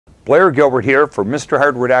Blair Gilbert here for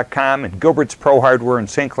MrHardware.com and Gilbert's Pro Hardware in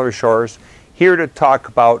St. Clair Shores, here to talk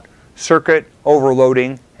about circuit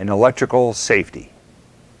overloading and electrical safety.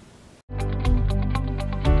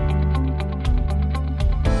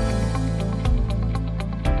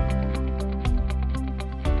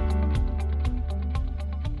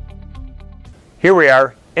 Here we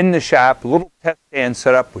are in the shop, a little test stand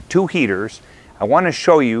set up with two heaters. I want to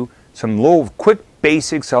show you some little quick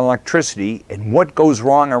basics on electricity and what goes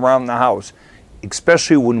wrong around the house,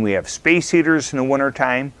 especially when we have space heaters in the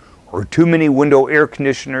wintertime or too many window air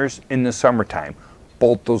conditioners in the summertime.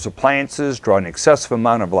 Both those appliances draw an excessive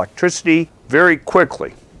amount of electricity very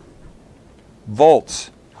quickly.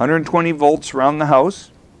 Volts, 120 volts around the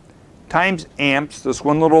house, times amps. This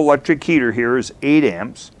one little electric heater here is 8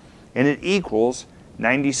 amps, and it equals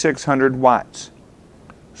 9,600 watts.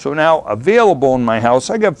 So now available in my house,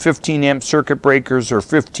 I got 15 amp circuit breakers or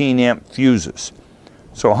 15 amp fuses.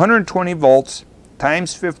 So 120 volts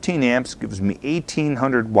times 15 amps gives me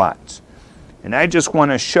 1,800 watts. And I just want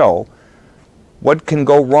to show what can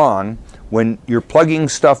go wrong when you're plugging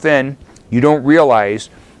stuff in. You don't realize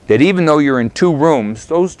that even though you're in two rooms,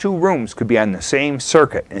 those two rooms could be on the same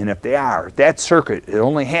circuit. And if they are, that circuit, it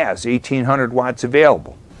only has 1,800 watts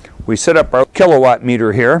available. We set up our kilowatt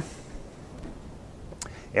meter here,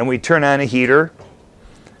 and we turn on a heater,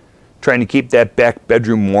 trying to keep that back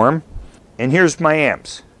bedroom warm. And here's my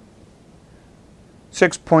amps,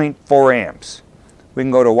 6.4 amps. We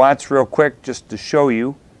can go to watts real quick just to show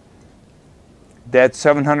you. That's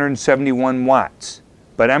 771 watts.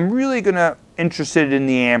 But I'm really interested in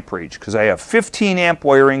the amperage because I have 15 amp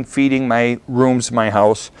wiring feeding my rooms, my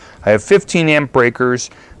house. I have 15 amp breakers.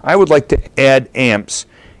 I would like to add amps.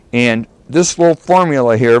 And this little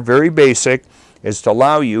formula here, very basic, is to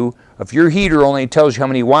allow you, if your heater only tells you how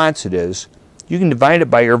many watts it is, you can divide it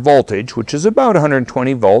by your voltage, which is about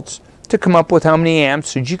 120 volts, to come up with how many amps,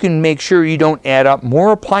 so you can make sure you don't add up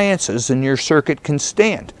more appliances than your circuit can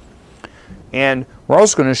stand. And we're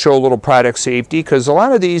also going to show a little product safety, because a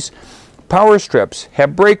lot of these power strips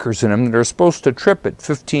have breakers in them that are supposed to trip at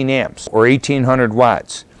 15 amps or 1,800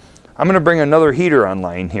 watts. I'm going to bring another heater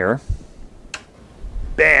online here.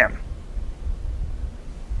 Bam!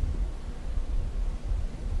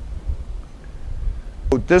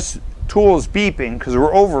 This tool is beeping because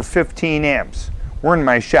we're over 15 amps. We're in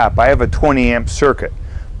my shop. I have a 20 amp circuit.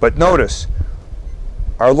 But notice,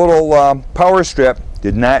 our little power strip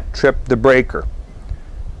did not trip the breaker.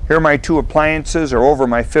 Here my two appliances are over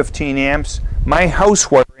my 15 amps. My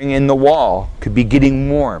house wiring in the wall could be getting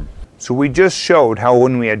warm. So we just showed how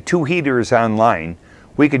when we had two heaters online,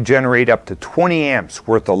 we could generate up to 20 amps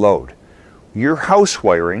worth of load. Your house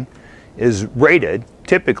wiring is rated,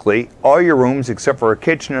 typically all your rooms except for a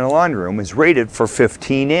kitchen and a laundry room is rated for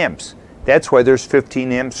 15 amps. That's why there's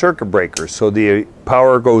 15 amp circuit breakers. So the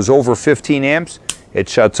power goes over 15 amps, it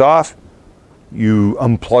shuts off, you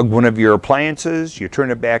unplug one of your appliances, you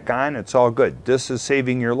turn it back on, it's all good. This is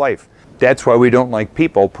saving your life. That's why we don't like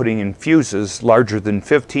people putting in fuses larger than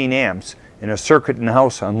 15 amps in a circuit in the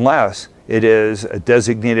house unless it is a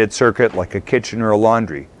designated circuit like a kitchen or a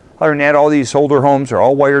laundry. Other than that, all these older homes are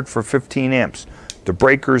all wired for 15 amps. The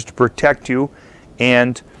breakers to protect you,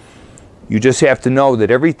 and you just have to know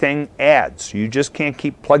that everything adds. You just can't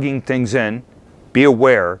keep plugging things in. Be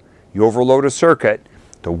aware, you overload a circuit,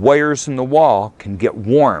 the wires in the wall can get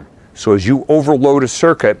warm. So as you overload a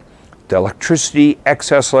circuit, the electricity,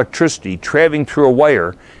 excess electricity traveling through a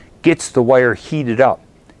wire gets the wire heated up.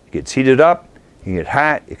 It gets heated up, you get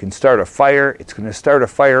hot, it can start a fire. It's going to start a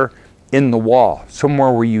fire in the wall,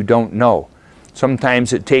 somewhere where you don't know.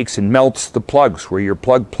 Sometimes it takes and melts the plugs, where your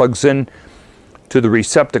plug plugs in to the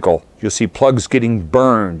receptacle. You'll see plugs getting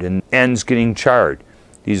burned and ends getting charred.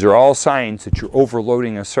 These are all signs that you're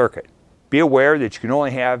overloading a circuit. Be aware that you can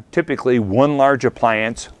only have typically one large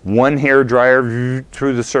appliance, one hair dryer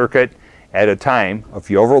through the circuit at a time. If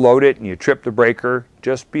you overload it and you trip the breaker,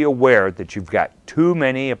 just be aware that you've got too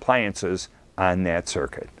many appliances on that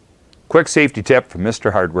circuit. Quick safety tip from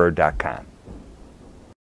MrHardware.com.